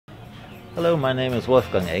Hello, my name is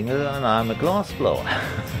Wolfgang Engel and I'm a glassblower.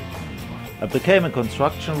 I became a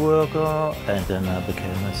construction worker and then I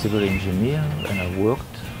became a civil engineer, and I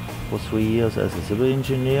worked for 3 years as a civil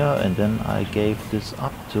engineer, and then I gave this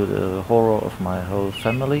up to the horror of my whole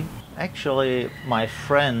family. Actually, my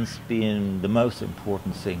friends being the most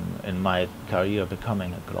important thing in my career,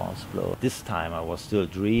 becoming a glassblower. This time I was still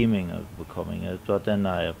dreaming of becoming it, but then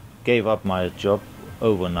I gave up my job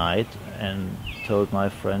overnight and told my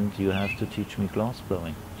friend, you have to teach me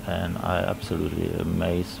glassblowing. And I absolutely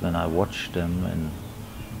amazed when I watched them, and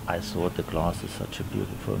I thought the glass is such a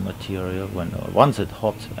beautiful material. Once it's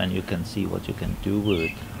hot and you can see what you can do with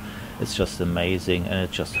it, it's just amazing, and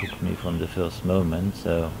it just hooked me from the first moment.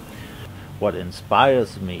 So what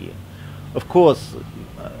inspires me, of course,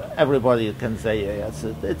 everybody can say, yes,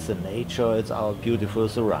 it's the nature, it's our beautiful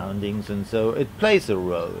surroundings, and so it plays a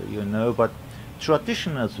role, you know, but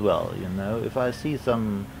tradition as well, you know. If I see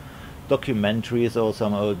some documentaries or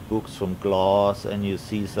some old books from glass, and you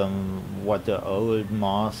see what the old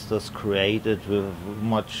masters created with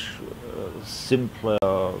much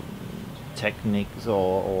simpler techniques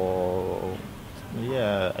or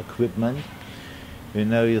equipment, you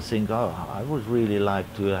know, you think, oh, I would really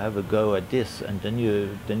like to have a go at this, and then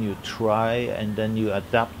you try, and then you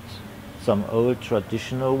adapt some old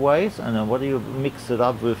traditional ways, and then what do you mix it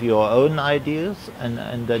up with your own ideas,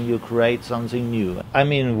 and then you create something new. I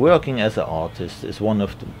mean, working as an artist is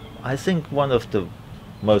I think one of the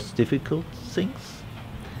most difficult things,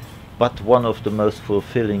 but one of the most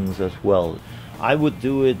fulfilling as well. I would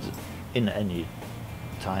do it in any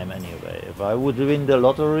time anyway. If I would win the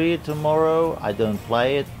lottery tomorrow, I don't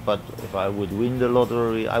play it, but if I would win the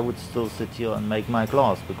lottery, I would still sit here and make my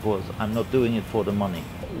glass, because I'm not doing it for the money.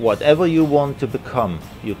 Whatever you want to become,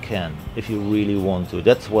 you can, if you really want to.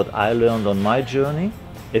 That's what I learned on my journey.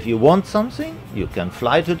 If you want something, you can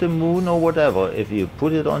fly to the moon or whatever. If you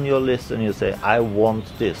put it on your list and you say, I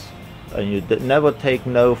want this, and you never take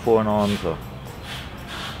no for an answer.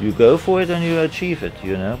 You go for it and you achieve it,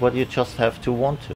 you know, but you just have to want to.